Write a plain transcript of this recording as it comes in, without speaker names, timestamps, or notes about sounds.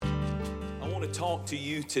want to talk to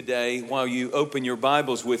you today while you open your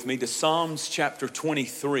Bibles with me to Psalms chapter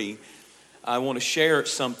 23. I want to share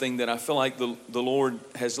something that I feel like the Lord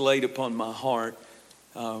has laid upon my heart.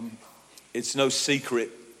 It's no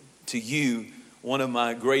secret to you. One of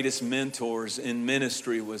my greatest mentors in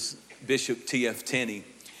ministry was Bishop T.F. Tenney,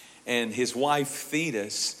 and his wife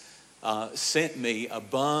Thetis sent me a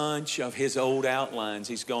bunch of his old outlines.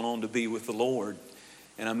 He's gone on to be with the Lord,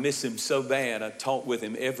 and I miss him so bad. I talk with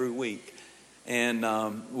him every week. And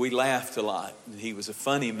we laughed a lot. He was a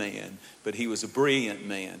funny man, but he was a brilliant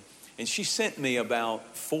man. And she sent me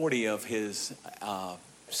about 40 of his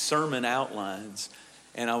sermon outlines.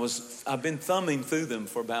 And I've been thumbing through them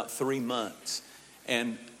for about 3 months.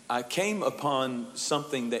 And I came upon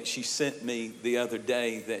something that she sent me the other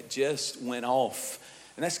day that just went off.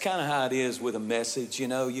 And that's kind of how it is with a message. You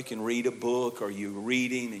know, you can read a book or you're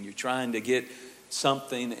reading and you're trying to get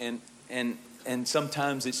something and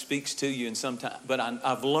sometimes it speaks to you, and sometimes, but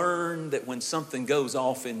I've learned that when something goes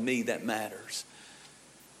off in me, that matters.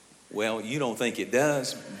 Well, you don't think it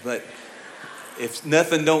does, but if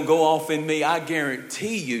nothing don't go off in me, I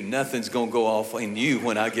guarantee you nothing's going to go off in you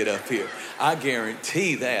when I get up here. I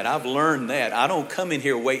guarantee that. I've learned that. I don't come in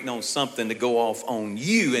here waiting on something to go off on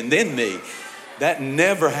you and then me. That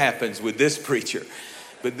never happens with this preacher.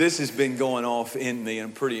 But this has been going off in me, and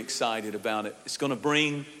I'm pretty excited about it. It's going to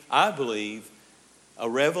bring, I believe, a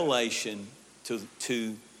revelation to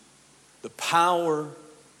the power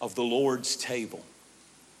of the Lord's table.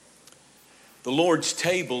 The Lord's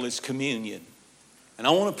table is communion. And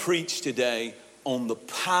I want to preach today on the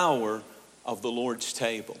power of the Lord's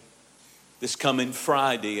table. This coming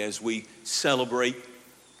Friday, as we celebrate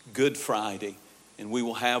Good Friday, and we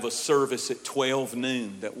will have a service at 12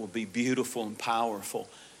 noon that will be beautiful and powerful,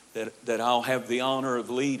 that I'll have the honor of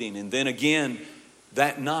leading. And then again,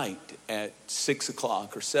 that night at 6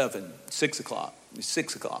 o'clock,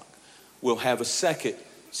 we'll have a second,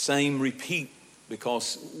 same repeat,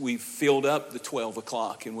 because we've filled up the 12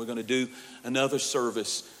 o'clock, and we're going to do another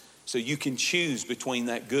service. So you can choose between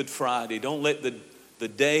that Good Friday. Don't let the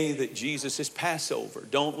day that Jesus is Passover,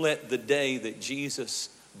 don't let the day that Jesus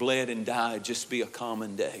bled and died just be a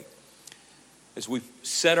common day. As we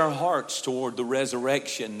set our hearts toward the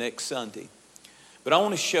resurrection next Sunday. But I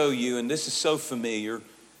want to show you, and this is so familiar,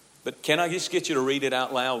 but can I just get you to read it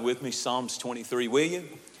out loud with me? Psalms 23, will you?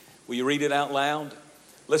 Will you read it out loud?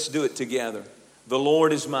 Let's do it together. The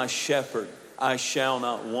Lord is my shepherd, I shall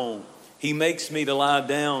not want. He makes me to lie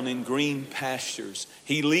down in green pastures.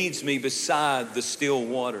 He leads me beside the still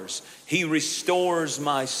waters. He restores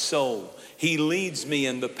my soul. He leads me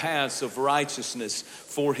in the paths of righteousness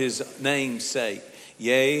for his name's sake.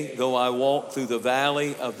 Yea, though I walk through the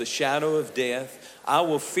valley of the shadow of death, I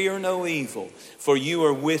will fear no evil, for you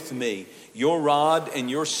are with me. Your rod and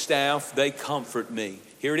your staff, they comfort me.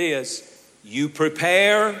 Here it is. You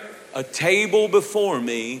prepare a table before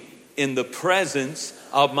me in the presence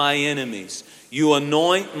of my enemies. You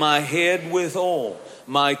anoint my head with oil.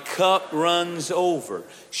 My cup runs over.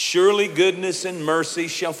 Surely goodness and mercy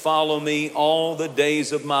shall follow me all the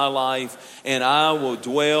days of my life, and I will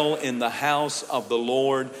dwell in the house of the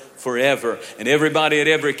Lord forever. And everybody at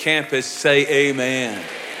every campus say amen.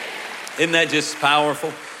 Isn't that just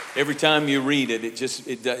powerful? Every time you read it,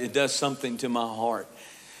 it does something to my heart.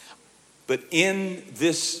 But in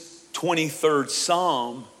this 23rd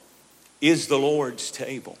Psalm is the Lord's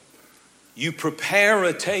table. You prepare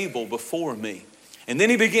a table before me. And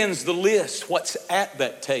then he begins the list, what's at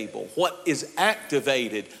that table, what is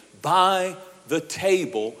activated by the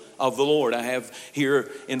table of the Lord. I have here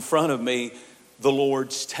in front of me the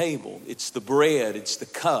Lord's table. It's the bread, it's the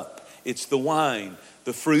cup, it's the wine,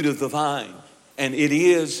 the fruit of the vine. And it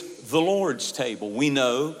is the Lord's table. We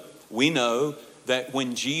know that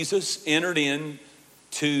when Jesus entered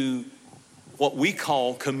into what we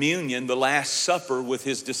call communion, the Last Supper with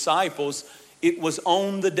his disciples, it was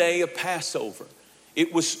on the day of Passover.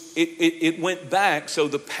 It went back, so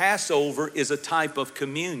the Passover is a type of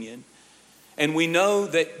communion. And we know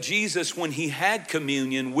that Jesus, when he had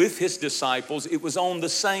communion with his disciples, it was on the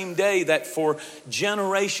same day that for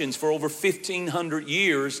generations, for over 1,500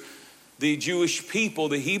 years, the Jewish people,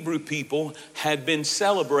 the Hebrew people, had been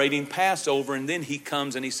celebrating Passover. And then he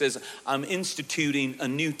comes and he says, I'm instituting a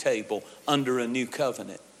new table under a new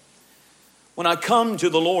covenant. When I come to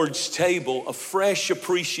the Lord's table, a fresh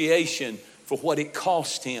appreciation for what it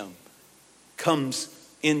cost him comes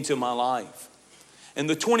into my life. In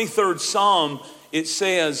the 23rd Psalm, it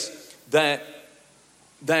says that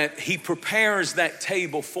he prepares that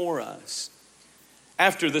table for us.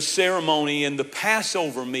 After the ceremony and the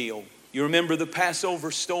Passover meal, you remember the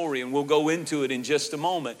Passover story, and we'll go into it in just a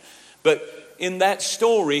moment. But in that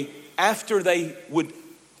story,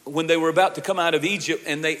 when they were about to come out of Egypt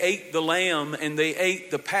and they ate the lamb and they ate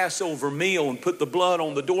the Passover meal and put the blood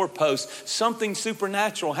on the doorpost, something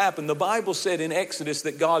supernatural happened. The Bible said in Exodus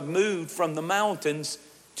that God moved from the mountains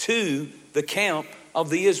to the camp of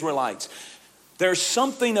the Israelites. There's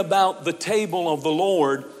something about the table of the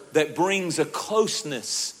Lord that brings a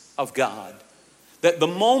closeness of God. That the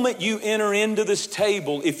moment you enter into this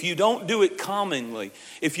table, if you don't do it commonly,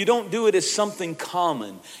 if you don't do it as something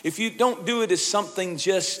common, if you don't do it as something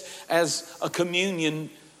just as a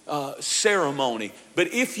communion ceremony,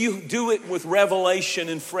 but if you do it with revelation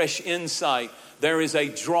and fresh insight, there is a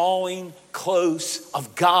drawing close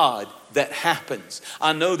of God that happens.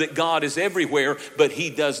 I know that God is everywhere, but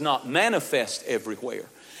He does not manifest everywhere.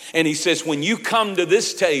 And He says, when you come to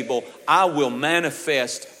this table, I will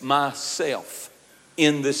manifest myself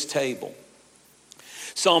in this table.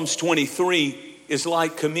 Psalms 23 is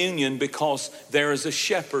like communion because there is a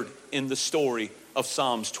shepherd in the story of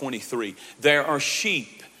Psalms 23. There are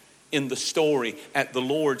sheep in the story at the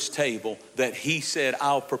Lord's table that He said,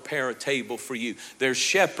 I'll prepare a table for you. There's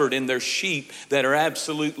shepherd and there's sheep that are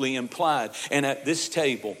absolutely implied. And at this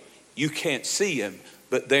table, you can't see Him,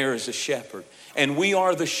 but there is a shepherd. And we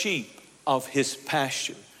are the sheep of His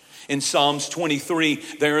pasture. In Psalms 23,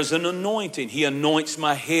 there is an anointing. He anoints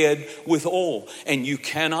my head with oil. And you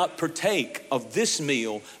cannot partake of this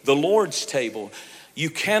meal, the Lord's table. You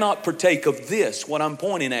cannot partake of this, what I'm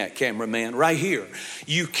pointing at, cameraman, right here.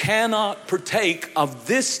 You cannot partake of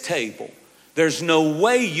this table. There's no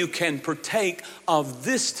way you can partake of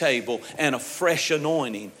this table and a fresh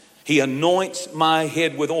anointing. He anoints my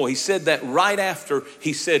head with oil. He said that right after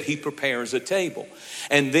He said He prepares a table.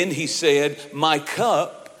 And then He said, my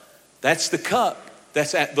cup, that's the cup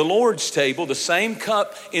that's at the Lord's table. The same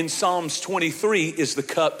cup in Psalms 23 is the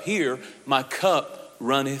cup here. My cup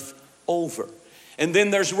runneth over. And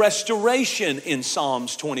then there's restoration in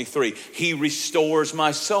Psalms 23. He restores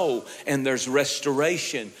my soul. And there's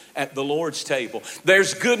restoration at the Lord's table.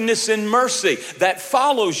 There's goodness and mercy that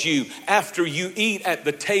follows you after you eat at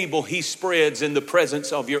the table He spreads in the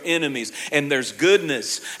presence of your enemies. And there's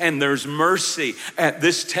goodness and there's mercy at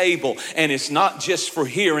this table. And it's not just for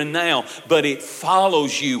here and now, but it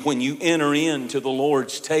follows you when you enter into the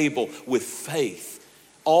Lord's table with faith.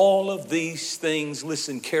 All of these things,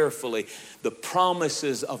 listen carefully, the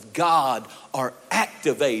promises of God are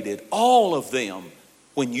activated, all of them,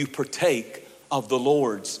 when you partake of the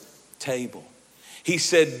Lord's table. He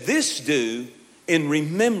said, this do in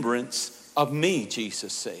remembrance of me,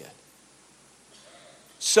 Jesus said.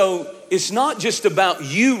 So it's not just about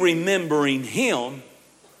you remembering Him,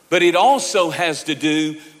 but it also has to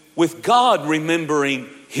do with God remembering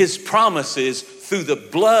His promises through the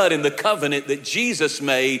blood and the covenant that Jesus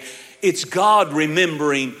made. It's God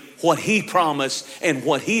remembering what He promised and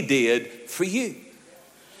what He did for you.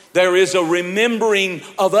 There is a remembering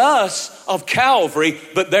of us of Calvary,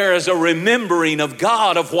 but there is a remembering of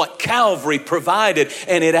God of what Calvary provided,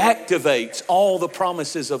 and it activates all the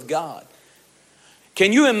promises of God.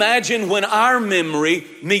 Can you imagine when our memory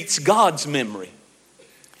meets God's memory?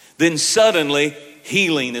 Then suddenly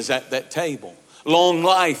healing is at that table. Long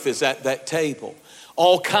life is at that table.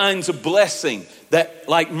 All kinds of blessing that,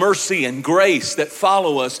 like mercy and grace, that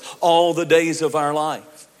follow us all the days of our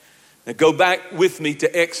life. Now go back with me to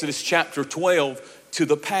Exodus chapter 12 to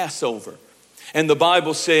the Passover. And the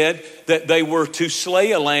Bible said that they were to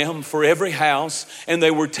slay a lamb for every house, and they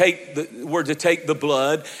were to take the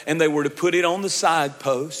blood and they were to put it on the side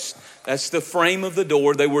post. That's the frame of the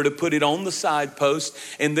door. They were to put it on the side post,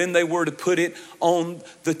 and then they were to put it on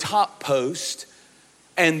the top post.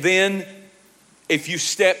 And then if you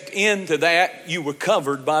stepped into that, you were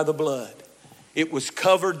covered by the blood. It was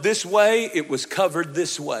covered this way, it was covered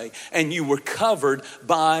this way, and you were covered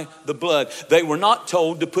by the blood. They were not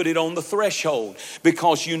told to put it on the threshold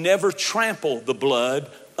because you never trample the blood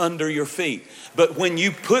under your feet. But when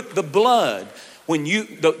you put the blood,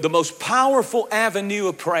 the most powerful avenue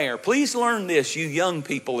of prayer, please learn this, you young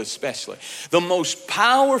people especially. The most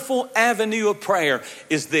powerful avenue of prayer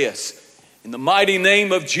is this. In the mighty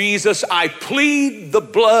name of Jesus, I plead the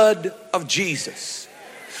blood of Jesus.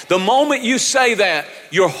 The moment you say that,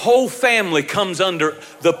 your whole family comes under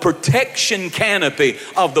the protection canopy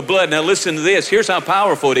of the blood. Now listen to this. Here's how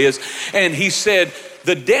powerful it is. And he said,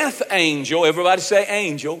 the death angel, everybody say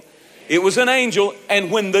angel. It was an angel.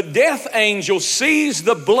 And when the death angel sees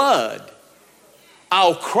the blood,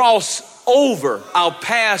 I'll pass over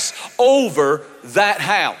that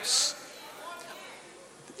house.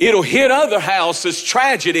 It'll hit other houses,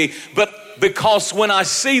 tragedy, but because when I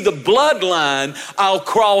see the bloodline, I'll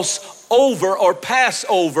cross over or pass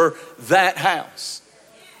over that house.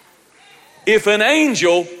 If an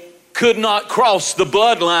angel could not cross the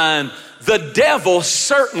bloodline, the devil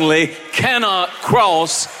certainly cannot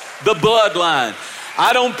cross the bloodline.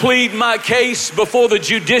 I don't plead my case before the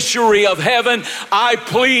judiciary of heaven. I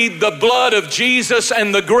plead the blood of Jesus,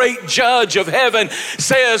 and the great judge of heaven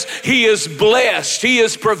says he is blessed. He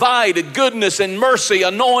has provided goodness and mercy,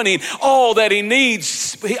 anointing, all that he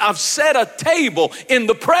needs. I've set a table in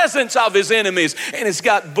the presence of his enemies, and it's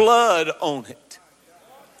got blood on it.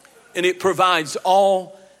 And it provides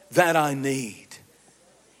all that I need.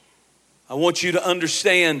 I want you to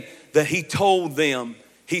understand that he told them,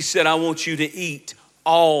 he said, I want you to eat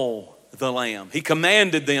all the lamb. He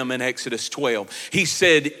commanded them in Exodus 12. He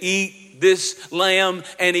said, eat this lamb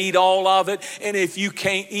and eat all of it. And if you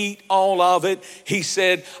can't eat all of it, he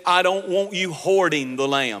said, I don't want you hoarding the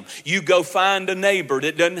lamb. You go find a neighbor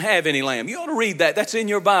that doesn't have any lamb. You ought to read that. That's in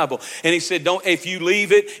your Bible. And he said, if you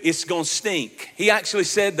leave it, it's going to stink. He actually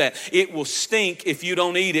said that. It will stink if you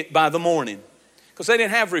don't eat it by the morning. Because they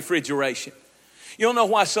didn't have refrigeration. You don't know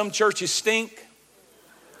why some churches stink?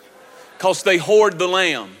 Because they hoard the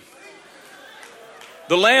lamb.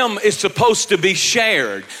 The lamb is supposed to be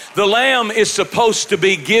shared. The lamb is supposed to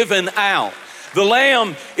be given out. The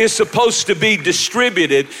lamb is supposed to be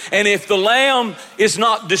distributed. And if the lamb is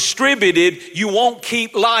not distributed, you won't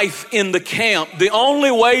keep life in the camp. The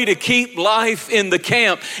only way to keep life in the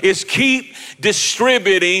camp is keep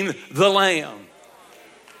distributing the lamb.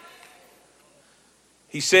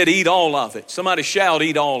 He said, eat all of it. Somebody shout,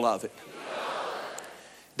 eat all of it.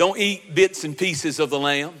 Don't eat bits and pieces of the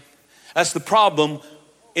lamb. That's the problem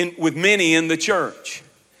with many in the church.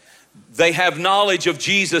 They have knowledge of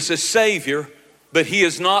Jesus as Savior, but he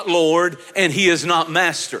is not Lord and he is not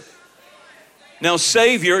Master. Now,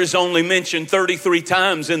 Savior is only mentioned 33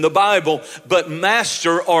 times in the Bible, but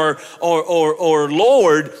Master or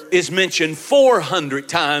Lord is mentioned 400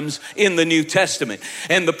 times in the New Testament.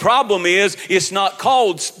 And the problem is, it's not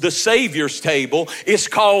called the Savior's table, it's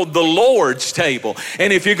called the Lord's table.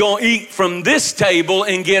 And if you're going to eat from this table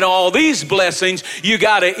and get all these blessings, you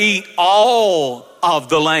got to eat all of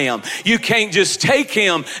the lamb. You can't just take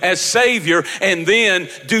him as Savior and then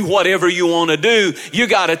do whatever you want to do. You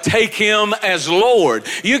got to take him as Lord.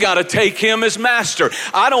 You got to take him as Master.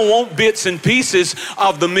 I don't want bits and pieces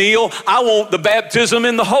of the meal. I want the baptism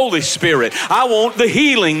in the Holy Spirit. I want the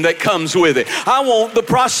healing that comes with it. I want the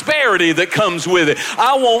prosperity that comes with it.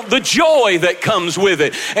 I want the joy that comes with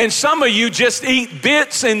it. And some of you just eat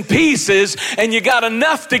bits and pieces and you got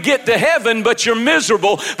enough to get to heaven, but you're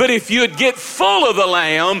miserable. But if you'd get full of the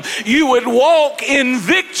lamb, you would walk in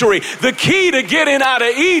victory. The key to getting out of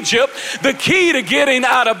Egypt, the key to getting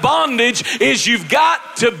out of bondage is you've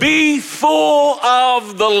got to be full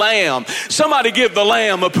of the lamb. Somebody give the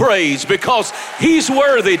lamb a praise because he's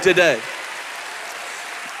worthy today.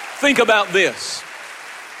 Think about this.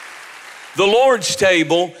 The Lord's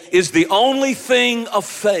table is the only thing of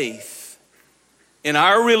faith in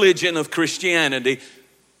our religion of Christianity.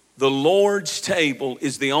 The Lord's table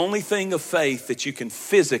is the only thing of faith that you can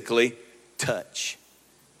physically touch.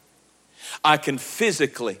 I can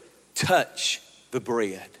physically touch the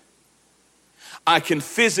bread. I can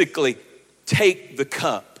physically take the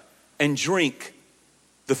cup and drink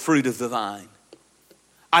the fruit of the vine.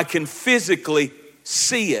 I can physically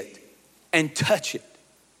see it and touch it.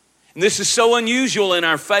 And this is so unusual in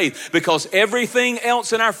our faith because everything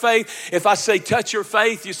else in our faith, if I say touch your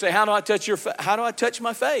faith, you say, how do I touch your faith? How do I touch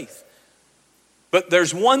my faith? But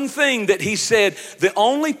there's one thing that he said, the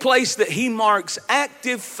only place that he marks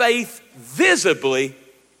active faith visibly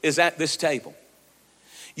is at this table.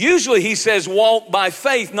 Usually he says walk by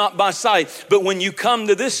faith, not by sight. But when you come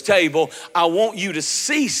to this table, I want you to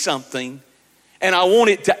see something and I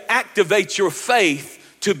want it to activate your faith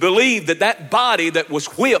to believe that that body that was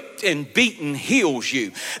whipped and beaten heals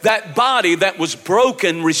you. That body that was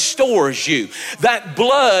broken restores you. That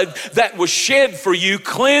blood that was shed for you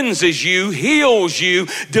cleanses you, heals you,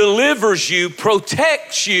 delivers you,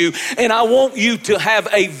 protects you. And I want you to have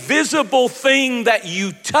a visible thing that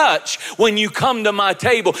you touch when you come to my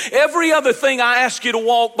table. Every other thing I ask you to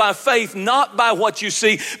walk by faith, not by what you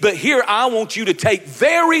see. But here I want you to take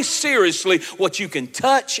very seriously what you can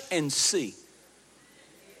touch and see.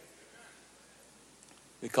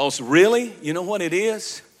 Because really, you know what it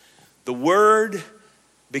is? The Word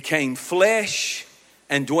became flesh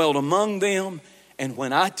and dwelt among them. And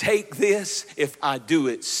when I take this, if I do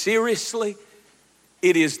it seriously,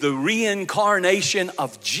 it is the reincarnation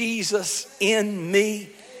of Jesus in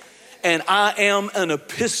me. and I am an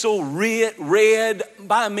epistle read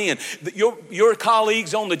by men. Your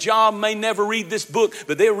colleagues on the job may never read this book,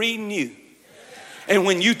 but they're reading you. And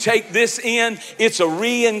when you take this in, it's a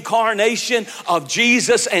reincarnation of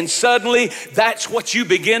Jesus, and suddenly that's what you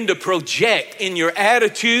begin to project in your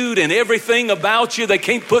attitude and everything about you. They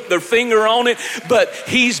can't put their finger on it, but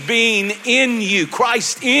He's being in you,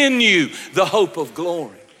 Christ in you, the hope of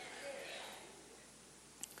glory.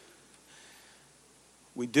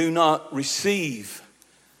 We do not receive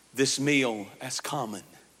this meal as common.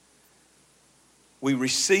 We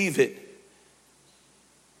receive it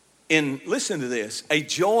in, listen to this, a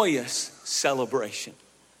joyous celebration.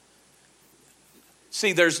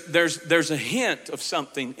 See, there's a hint of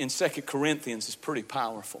something in 2 Corinthians that's pretty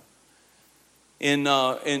powerful. In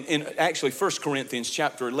actually 1 Corinthians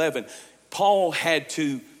chapter 11, Paul had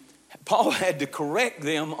to correct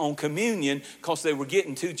them on communion because they were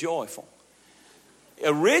getting too joyful.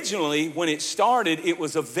 Originally, when it started, it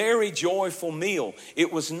was a very joyful meal.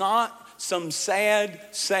 It was not some sad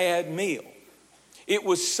meal. It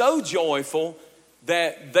was so joyful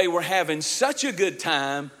that they were having such a good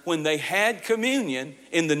time when they had communion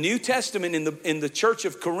in the New Testament in the church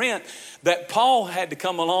of Corinth that Paul had to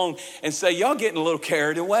come along and say, y'all getting a little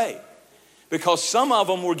carried away. Because some of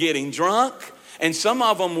them were getting drunk and some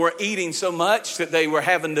of them were eating so much that they were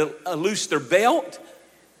having to loose their belt.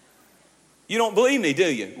 You don't believe me,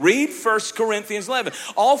 do you? Read 1 Corinthians 11.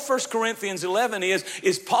 All 1 Corinthians 11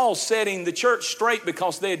 is Paul setting the church straight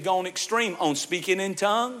because they had gone extreme on speaking in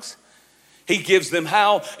tongues. He gives them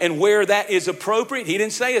how and where that is appropriate. He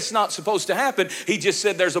didn't say it's not supposed to happen. He just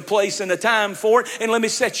said there's a place and a time for it, and let me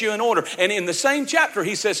set you in order. And in the same chapter,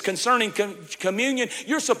 he says concerning communion,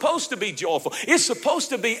 you're supposed to be joyful. It's supposed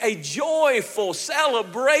to be a joyful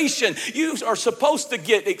celebration. You are supposed to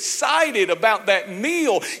get excited about that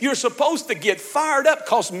meal. You're supposed to get fired up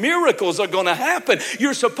because miracles are going to happen.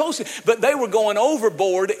 You're supposed to, but they were going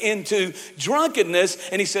overboard into drunkenness,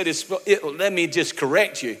 and he said, let me just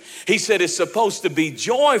correct you. He said it's supposed to be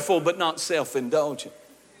joyful but not self-indulgent.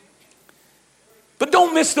 But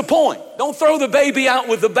don't miss the point. Don't throw the baby out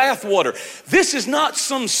with the bathwater. This is not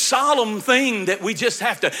some solemn thing that we just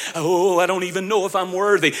have to, I don't even know if I'm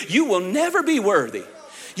worthy. You will never be worthy.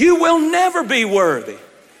 You will never be worthy.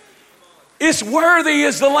 It's worthy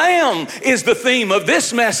as the Lamb is the theme of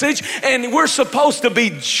this message, and we're supposed to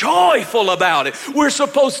be joyful about it. We're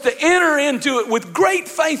supposed to enter into it with great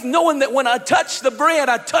faith, knowing that when I touch the bread,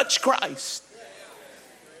 I touch Christ.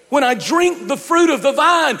 When I drink the fruit of the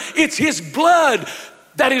vine, it's His blood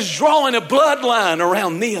that is drawing a bloodline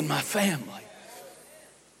around me and my family.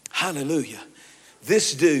 Hallelujah.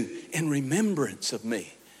 This do in remembrance of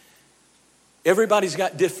me. Everybody's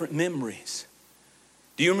got different memories.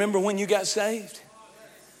 Do you remember when you got saved?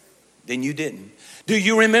 Then you didn't. Do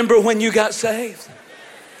you remember when you got saved?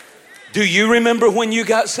 Do you remember when you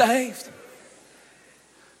got saved?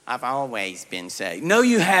 I've always been saved. No,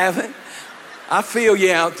 you haven't. I feel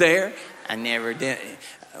you out there. I never did.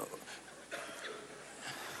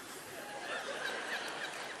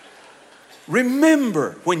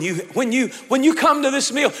 Remember when you come to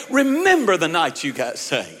this meal, remember the night you got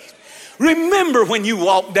saved. Remember when you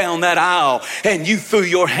walked down that aisle and you threw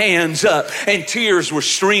your hands up and tears were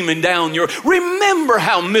streaming down remember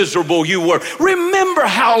how miserable you were. Remember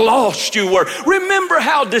how lost you were. Remember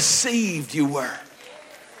how deceived you were.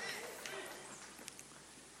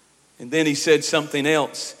 And then he said something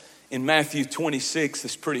else in Matthew 26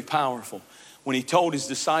 that's pretty powerful. When he told his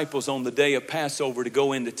disciples on the day of Passover to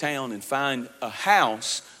go into town and find a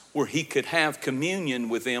house where he could have communion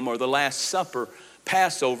with them, or the Last Supper,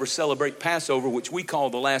 Passover, celebrate Passover, which we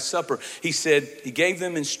call the Last Supper. He said, he gave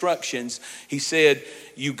them instructions. He said,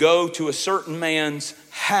 you go to a certain man's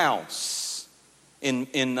house in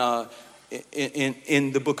the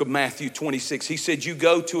book of Matthew 26. He said, you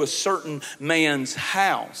go to a certain man's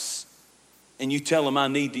house and you tell him I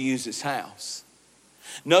need to use his house.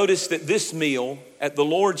 Notice that this meal at the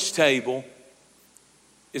Lord's table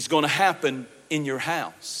is going to happen in your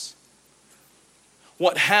house.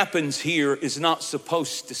 What happens here is not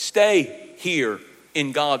supposed to stay here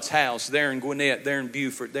in God's house, there in Gwinnett, there in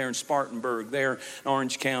Beaufort, there in Spartanburg, there in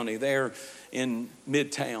Orange County, there in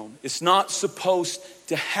Midtown. It's not supposed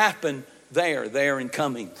to happen there in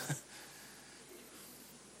Cumming.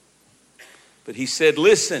 But he said,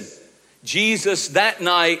 listen, Jesus that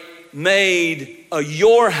night made a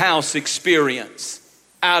your house experience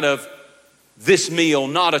out of this meal,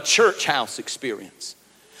 not a church house experience.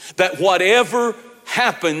 That whatever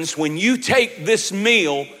happens when you take this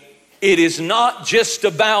meal, it is not just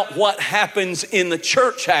about what happens in the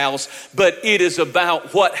church house, but it is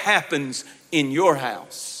about what happens in your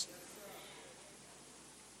house.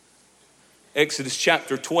 Exodus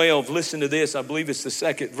chapter 12, listen to this. I believe it's the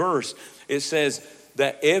second verse. It says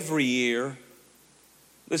that every year,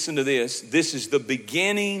 listen to this. This is the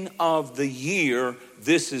beginning of the year.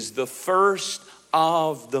 This is the first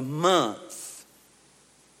of the month.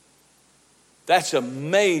 That's a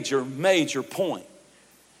major, major point.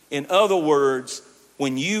 In other words,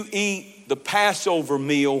 when you eat the Passover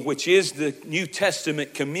meal, which is the New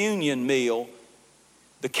Testament communion meal,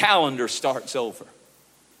 the calendar starts over.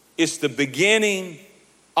 It's the beginning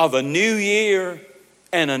of a new year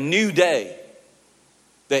and a new day.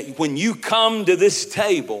 That when you come to this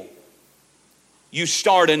table, you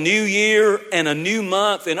start a new year and a new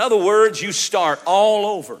month. In other words, you start all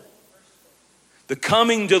over. The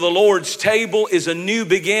coming to the Lord's table is a new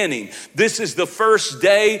beginning. This is the first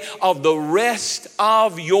day of the rest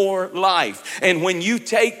of your life. And when you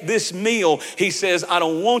take this meal, he says, I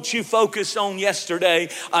don't want you focused on yesterday.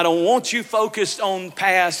 I don't want you focused on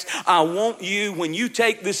past. I want you, when you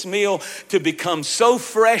take this meal, to become so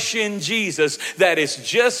fresh in Jesus that it's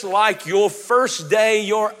just like your first day,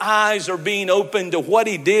 your eyes are being opened to what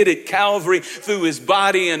he did at Calvary through his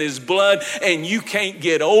body and his blood, and you can't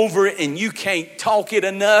get over it, and you can't talk it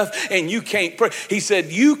enough, and you can't pray. He said,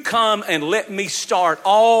 you come and let me start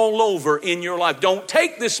all over in your life. Don't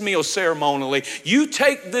take this meal ceremonially. You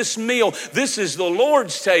take this meal. This is the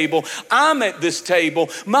Lord's table. I'm at this table.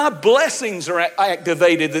 My blessings are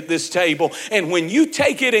activated at this table. And when you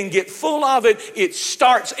take it and get full of it, it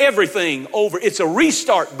starts everything over. It's a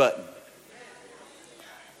restart button.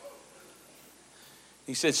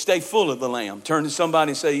 He said, stay full of the Lamb. Turn to somebody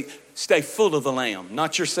and say, stay full of the Lamb,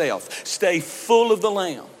 not yourself. Stay full of the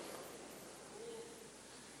Lamb.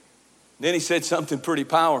 Then he said something pretty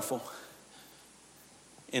powerful.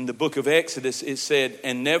 In the book of Exodus, it said,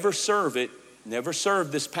 and never serve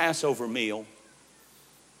this Passover meal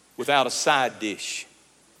without a side dish,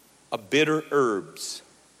 a bitter herbs.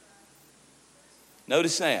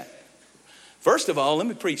 Notice that. First of all, let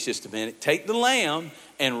me preach just a minute. Take the lamb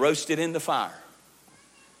and roast it in the fire.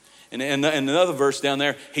 And another verse down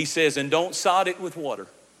there, he says, and don't sod it with water.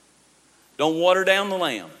 Don't water down the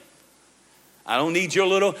lamb. I don't need your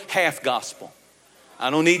little half gospel. I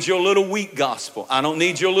don't need your little weak gospel. I don't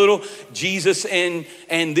need your little Jesus and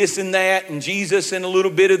this and that, and Jesus and a little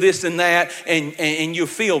bit of this and that, and you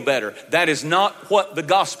feel better. That is not what the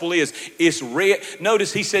gospel is. It's red.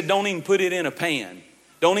 Notice he said, don't even put it in a pan.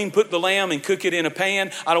 Don't even put the lamb and cook it in a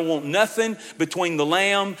pan. I don't want nothing between the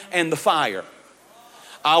lamb and the fire.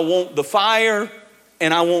 I want the fire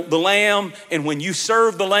and I want the lamb. And when you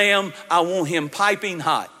serve the lamb, I want him piping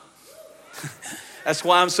hot. That's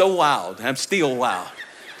why I'm so wild. I'm still wild.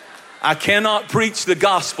 I cannot preach the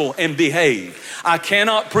gospel and behave. I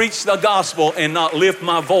cannot preach the gospel and not lift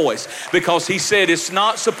my voice, because he said it's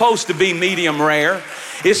not supposed to be medium rare.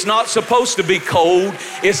 It's not supposed to be cold.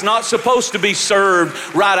 It's not supposed to be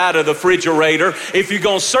served right out of the refrigerator. If you're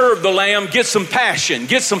going to serve the lamb, get some passion,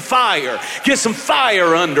 get some fire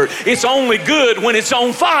under it. It's only good when it's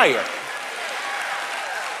on fire.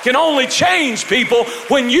 Can only change people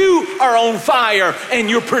when you are on fire and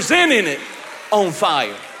you're presenting it on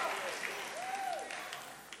fire.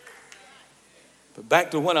 But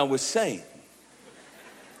back to what I was saying.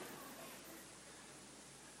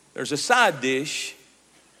 There's a side dish,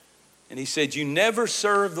 and he said, you never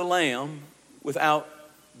serve the lamb without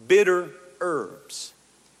bitter herbs,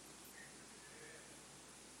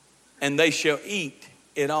 and they shall eat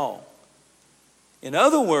it all. In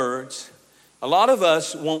other words, a lot of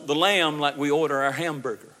us want the lamb like we order our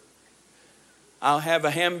hamburger. I'll have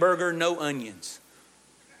a hamburger, no onions.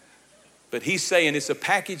 But he's saying it's a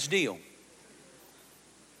package deal.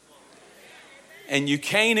 And you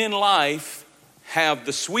can't in life have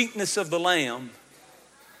the sweetness of the lamb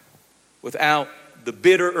without the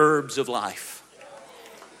bitter herbs of life.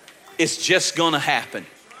 It's just going to happen.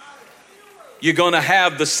 You're going to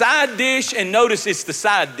have the side dish, and notice it's the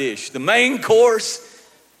side dish. The main course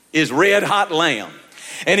is red hot lamb.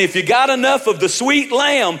 And if you got enough of the sweet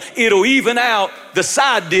lamb, it'll even out the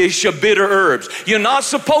side dish of bitter herbs. You're not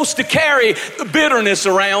supposed to carry the bitterness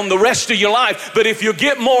around the rest of your life, but if you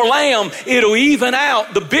get more lamb, it'll even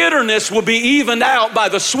out. The bitterness will be evened out by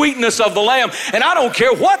the sweetness of the lamb. And I don't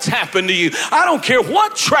care what's happened to you. I don't care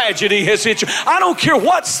what tragedy has hit you. I don't care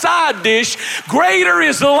what side dish. Greater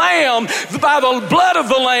is the lamb. By the blood of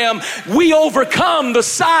the lamb, we overcome the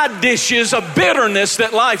side dishes of bitterness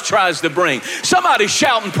that life tries to bring. Somebody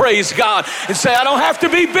shout and praise God and say, I don't have to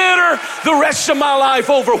be bitter the rest of my life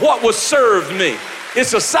over what was served me.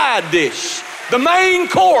 It's a side dish. The main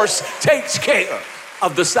course takes care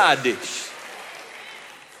of the side dish.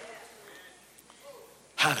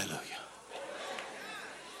 Hallelujah.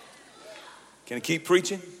 Can I keep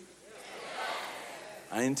preaching?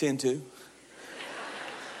 I intend to.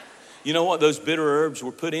 You know what? Those bitter herbs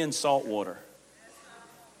were put in salt water,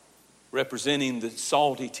 representing the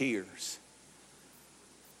salty tears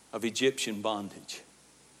of Egyptian bondage.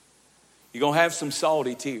 You're going to have some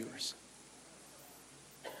salty tears.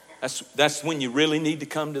 That's when you really need to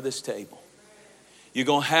come to this table. You're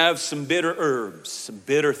going to have some bitter herbs, some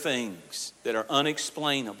bitter things that are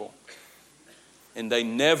unexplainable. And they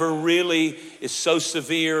never really is so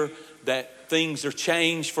severe that things are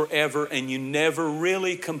changed forever and you never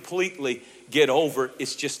really completely get over it.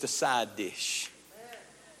 It's just a side dish.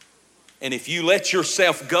 And if you let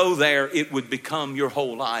yourself go there, it would become your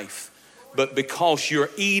whole life. But because you're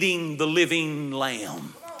eating the living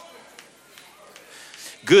lamb,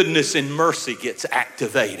 goodness and mercy gets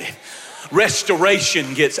activated.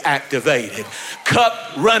 Restoration gets activated.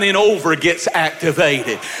 Cup running over gets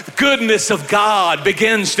activated. The goodness of God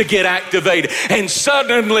begins to get activated. And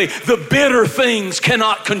suddenly the bitter things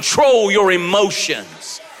cannot control your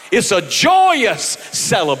emotions. It's a joyous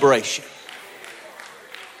celebration.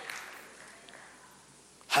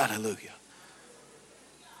 Hallelujah.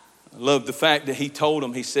 I love the fact that he told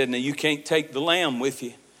them, he said, now you can't take the lamb with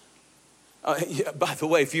you. By the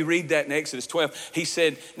way, if you read that in Exodus 12, he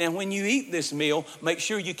said, now when you eat this meal, make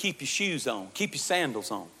sure you keep your shoes on, keep your sandals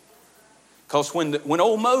on. Because when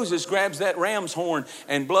old Moses grabs that ram's horn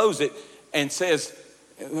and blows it and says,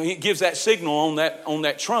 he gives that signal on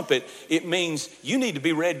that trumpet, it means you need to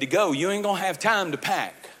be ready to go. You ain't going to have time to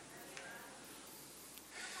pack.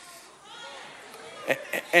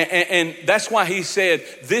 And that's why he said,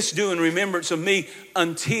 this do in remembrance of me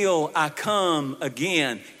until I come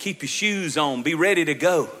again. Keep your shoes on. Be ready to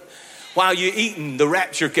go. While you're eating the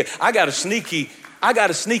rapture cake. I got a sneaky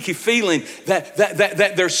feeling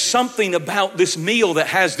that there's something about this meal that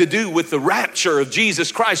has to do with the rapture of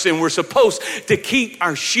Jesus Christ. And we're supposed to keep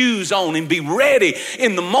our shoes on and be ready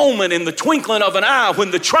in the moment, in the twinkling of an eye,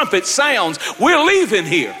 when the trumpet sounds, we're leaving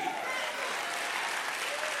here.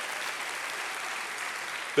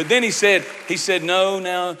 But then he said,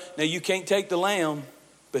 no, you can't take the lamb.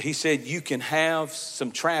 But he said, you can have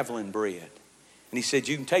some traveling bread. And he said,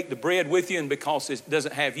 you can take the bread with you, and because it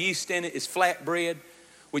doesn't have yeast in it, it's flat bread,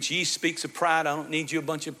 which yeast speaks of pride. I don't need you a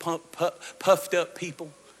bunch of puffed up people.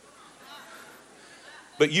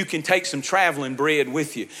 But you can take some traveling bread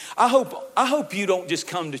with you. I hope you don't just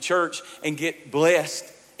come to church and get blessed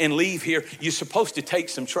and leave here. You're supposed to take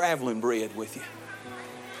some traveling bread with you.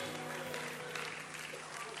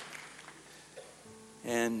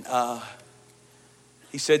 And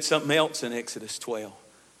he said something else in Exodus 12.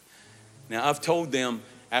 Now, I've told them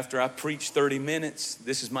after I preach 30 minutes,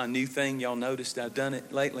 this is my new thing. Y'all noticed I've done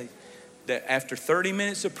it lately. That after 30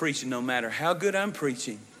 minutes of preaching, no matter how good I'm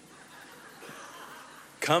preaching,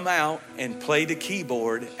 come out and play the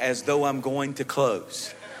keyboard as though I'm going to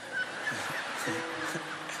close.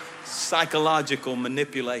 Psychological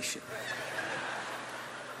manipulation.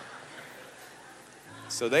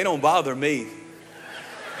 So they don't bother me.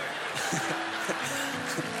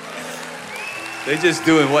 They're just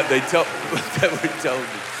doing what they were told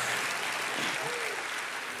me.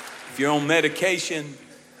 If you're on medication,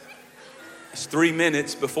 it's 3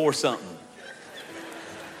 minutes before something.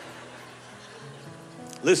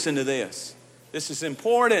 Listen to this. This is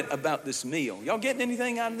important about this meal. Y'all getting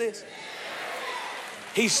anything out of this?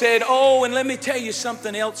 He said, and let me tell you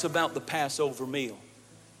something else about the Passover meal.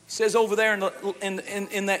 He says over there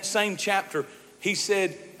in that same chapter, he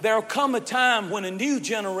said, there'll come a time when a new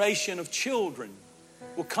generation of children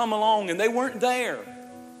will come along, and they weren't there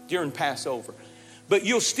during Passover. But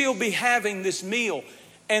you'll still be having this meal,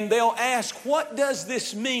 and they'll ask, what does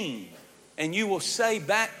this mean? And you will say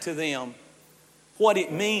back to them what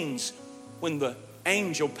it means when the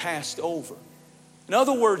angel passed over. In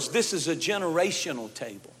other words, this is a generational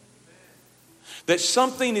table. That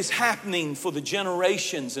something is happening for the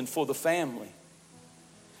generations and for the family.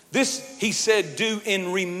 This, he said, do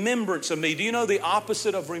in remembrance of me. Do you know the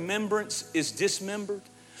opposite of remembrance is dismembered?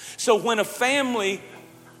 So when a family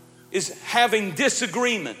is having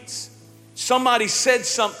disagreements, somebody said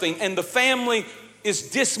something and the family is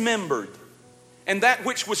dismembered, and that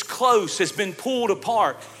which was close has been pulled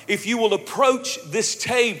apart. If you will approach this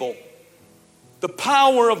table, the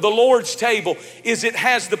power of the Lord's table is it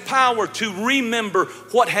has the power to remember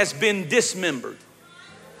what has been dismembered.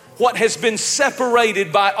 What has been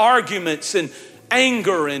separated by arguments and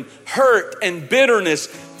anger and hurt and bitterness,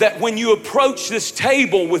 that when you approach this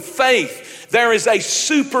table with faith, There is a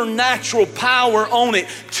supernatural power on it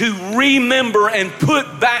to remember and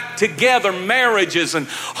put back together marriages and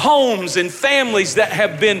homes and families that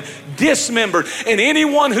have been dismembered. And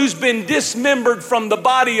anyone who's been dismembered from the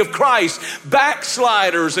body of Christ,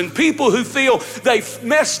 backsliders and people who feel they've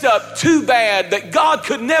messed up too bad that God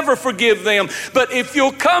could never forgive them. But if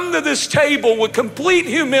you'll come to this table with complete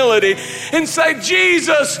humility and say,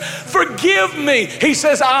 Jesus, forgive me, He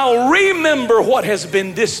says, I'll remember what has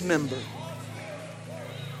been dismembered.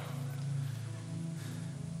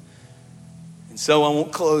 So I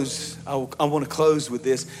want to close with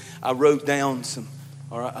this. I wrote down some,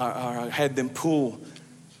 or I had them pull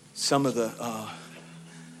some of the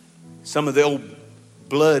old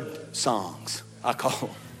blood songs, I call them.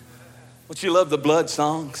 Don't you love the blood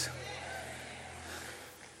songs?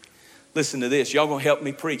 Listen to this. Y'all gonna help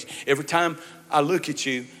me preach. Every time I look at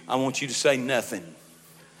you, I want you to say nothing.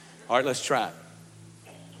 All right, let's try it.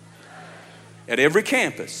 At every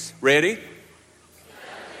campus. Ready?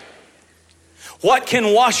 What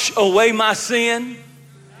can wash away my sin?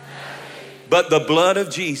 But the blood of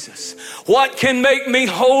Jesus. What can make me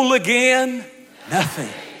whole again? Nothing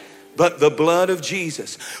but the blood of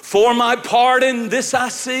Jesus. For my pardon, this I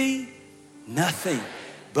see. Nothing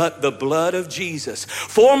but the blood of Jesus.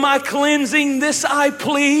 For my cleansing, this I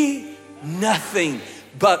plead. Nothing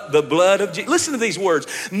but the blood of Jesus. Listen to these words.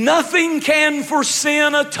 Nothing can for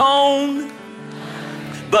sin atone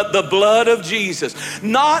but the blood of Jesus.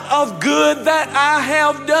 Not of good that I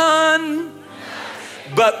have done,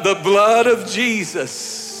 but the blood of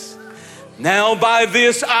Jesus. Now by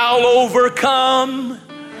this I'll overcome,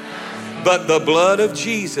 but the blood of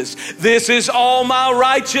Jesus. This is all my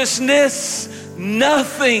righteousness,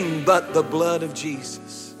 nothing but the blood of Jesus.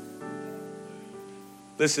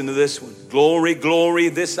 Listen to this one. Glory, glory,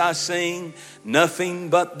 this I sing. Nothing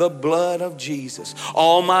but the blood of Jesus.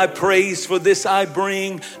 All my praise for this I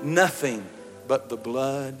bring. Nothing but the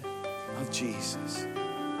blood of Jesus.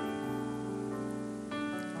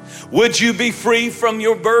 Would you be free from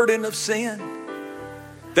your burden of sin?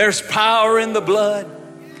 There's power in the blood.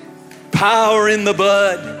 Power in the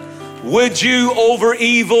blood. Would you over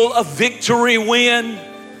evil a victory win?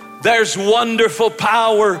 There's wonderful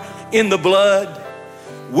power in the blood.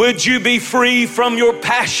 Would you be free from your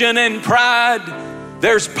passion and pride?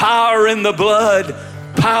 There's power in the blood.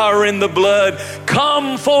 Power in the blood.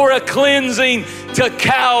 Come for a cleansing to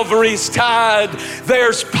Calvary's tide.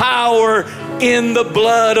 There's power in the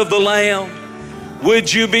blood of the Lamb.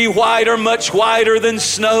 Would you be whiter, much whiter than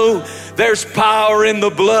snow? There's power in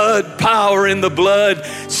the blood, power in the blood.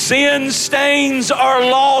 Sin stains are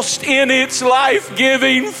lost in its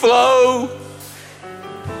life-giving flow.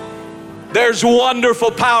 There's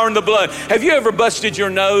wonderful power in the blood. Have you ever busted your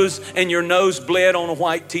nose and your nose bled on a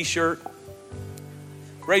white t-shirt?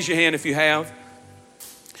 Raise your hand if you have.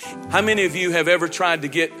 How many of you have ever tried to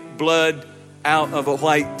get blood out of a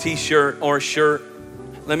white t-shirt or a shirt?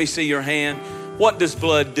 Let me see your hand. What does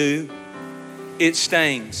blood do? It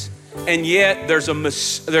stains. And yet there's a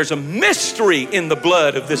mystery in the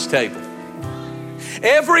blood of this table.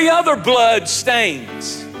 Every other blood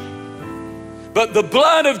stains. But the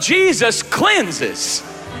blood of Jesus cleanses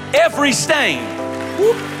every stain.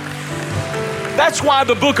 Woo. That's why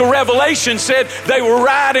the book of Revelation said they were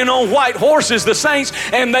riding on white horses, the saints,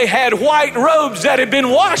 and they had white robes that had been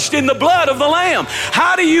washed in the blood of the Lamb.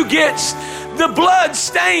 How do you get the blood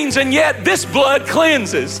stains and yet this blood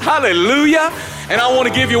cleanses? Hallelujah. And I want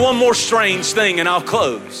to give you one more strange thing and I'll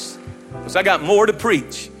close, because I got more to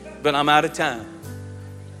preach, but I'm out of time.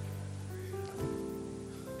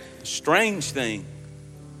 The strange thing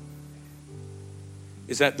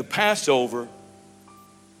is that the Passover,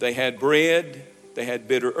 they had bread, they had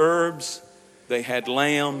bitter herbs, they had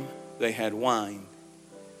lamb, they had wine.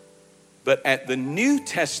 But at the New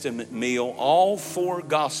Testament meal, all four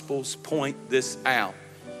Gospels point this out.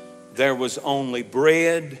 There was only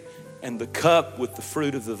bread and the cup with the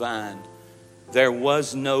fruit of the vine. There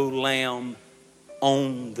was no lamb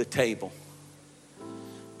on the table,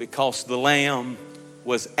 because the lamb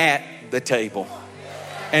was at the table.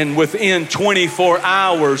 And within 24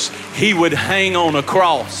 hours, he would hang on a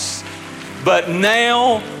cross. But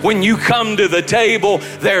now, when you come to the table,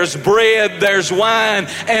 there's bread, there's wine,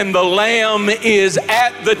 and the Lamb is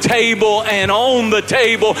at the table and on the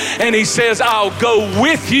table. And He says, I'll go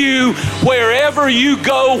with you wherever you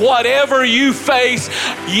go, whatever you face.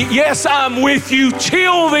 Yes, I'm with you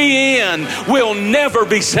till the end. We'll never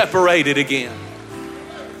be separated again.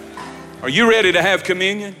 Are you ready to have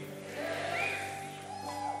communion?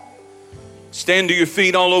 Stand to your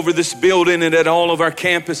feet all over this building and at all of our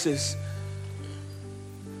campuses.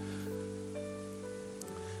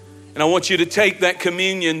 And I want you to take that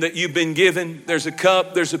communion that you've been given. There's a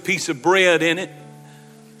cup, there's a piece of bread in it.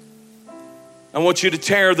 I want you to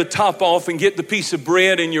tear the top off and get the piece of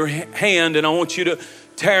bread in your hand, and I want you to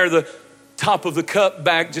tear the top of the cup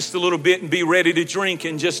back just a little bit and be ready to drink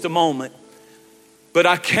in just a moment. But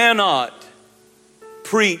I cannot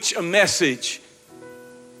preach a message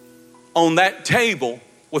on that table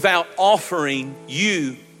without offering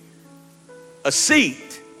you a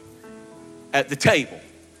seat at the table.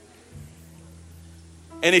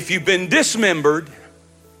 And if you've been dismembered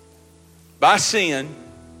by sin,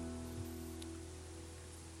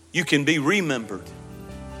 you can be remembered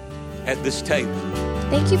at this table.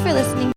 Thank you for listening.